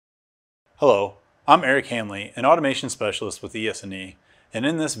Hello, I'm Eric Hanley, an automation specialist with ES&E, and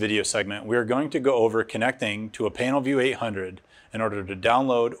in this video segment we are going to go over connecting to a Panelview 800 in order to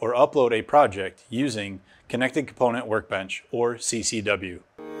download or upload a project using Connected Component Workbench, or CCW.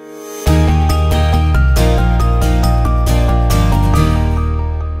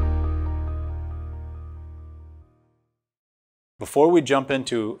 Before we jump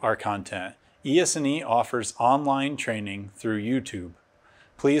into our content, ES&E offers online training through YouTube.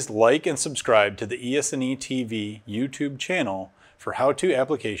 Please like and subscribe to the ES&E TV YouTube channel for how-to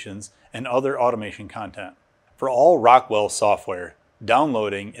applications and other automation content. For all Rockwell software,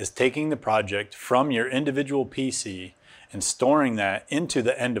 downloading is taking the project from your individual PC and storing that into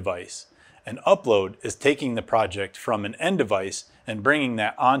the end device. And upload is taking the project from an end device and bringing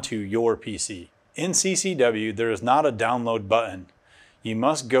that onto your PC. In CCW, there is not a download button. You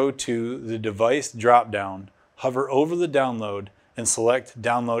must go to the device drop-down, hover over the download, and select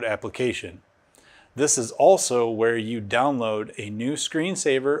Download Application. This is also where you download a new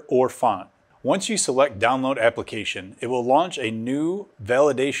screensaver or font. Once you select Download Application, it will launch a new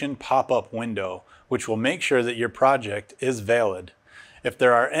validation pop-up window, which will make sure that your project is valid. If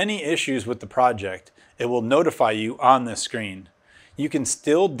there are any issues with the project, it will notify you on this screen. You can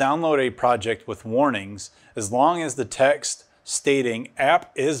still download a project with warnings as long as the text stating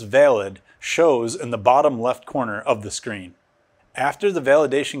 "App is valid" shows in the bottom left corner of the screen. After the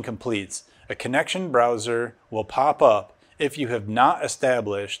validation completes, a connection browser will pop up if you have not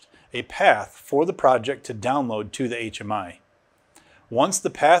established a path for the project to download to the HMI. Once the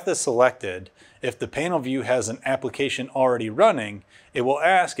path is selected, if the Panelview has an application already running, it will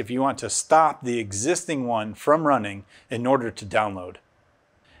ask if you want to stop the existing one from running in order to download.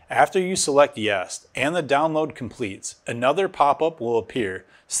 After you select yes and the download completes, another pop-up will appear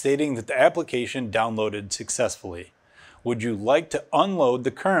stating that the application downloaded successfully. Would you like to unload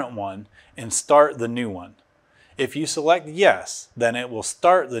the current one and start the new one? If you select yes, then it will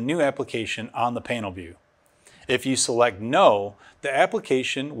start the new application on the Panelview. If you select no, the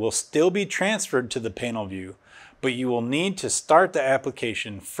application will still be transferred to the Panelview, but you will need to start the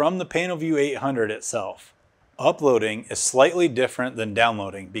application from the Panelview 800 itself. Uploading is slightly different than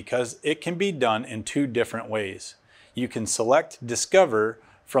downloading because it can be done in two different ways. You can select Discover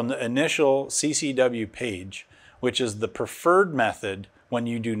from the initial CCW page, which is the preferred method when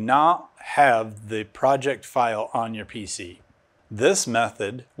you do not have the project file on your PC. This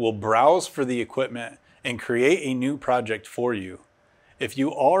method will browse for the equipment and create a new project for you. If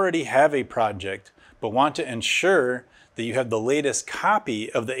you already have a project but want to ensure that you have the latest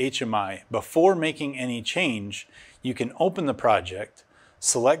copy of the HMI before making any change, you can open the project,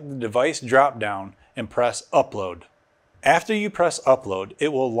 select the device drop-down, and press Upload. After you press Upload, it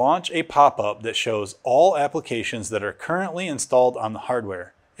will launch a pop-up that shows all applications that are currently installed on the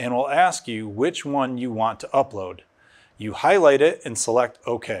hardware and will ask you which one you want to upload. You highlight it and select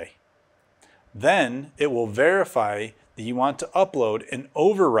OK. Then it will verify that you want to upload and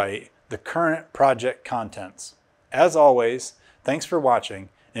overwrite the current project contents. As always, thanks for watching,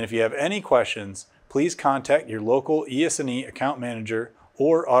 and if you have any questions, please contact your local ES&E account manager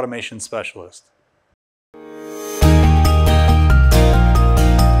or automation specialist.